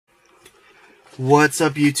What's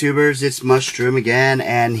up, YouTubers? It's Mushroom again,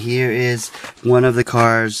 and here is one of the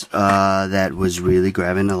cars that was really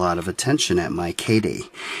grabbing a lot of attention at my K-Day,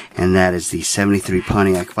 and that is the 73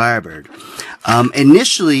 Pontiac Firebird.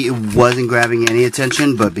 Initially, it wasn't grabbing any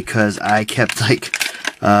attention, but because I kept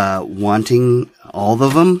wanting all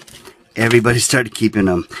of them, everybody started keeping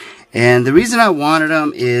them. And the reason I wanted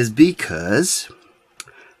them is because,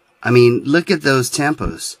 I mean, look at those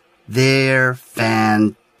tempos. They're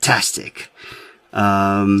fantastic.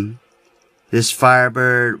 This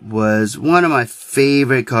Firebird was one of my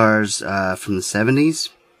favorite cars from the 70s.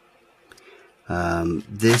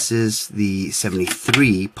 This is the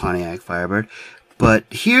 73 Pontiac Firebird, but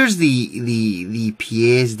here's the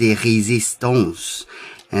pièce de résistance,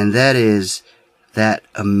 and that is that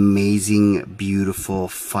amazing, beautiful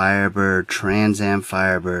Firebird, Trans Am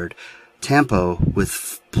Firebird tempo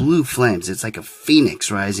with blue flames. It's like a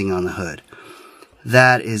phoenix rising on the hood.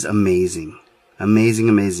 That is amazing. Amazing,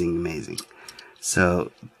 amazing, amazing.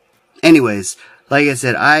 So, anyways, like I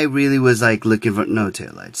said, I really was looking for no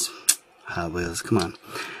taillights. Hot Wheels, come on.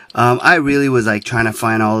 I really was trying to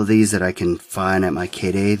find all of these that I can find at my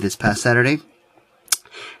K-Day this past Saturday.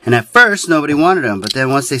 And at first, nobody wanted them, but then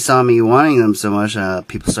once they saw me wanting them so much,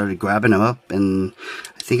 people started grabbing them up, and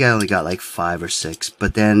I think I only got 5 or 6.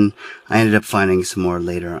 But then I ended up finding some more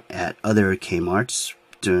later at other Kmarts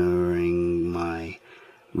during my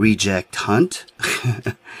reject hunt.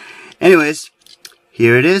 Anyways,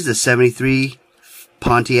 here it is, the 73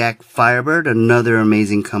 Pontiac Firebird, another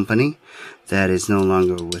amazing company that is no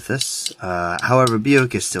longer with us. However,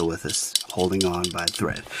 Buick is still with us, holding on by a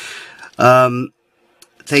thread.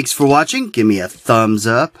 Thanks for watching. Give me a thumbs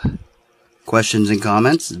up. Questions and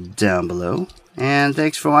comments down below. And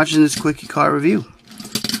thanks for watching this Quickie Car review.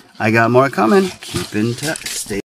 I got more coming. Keep in touch.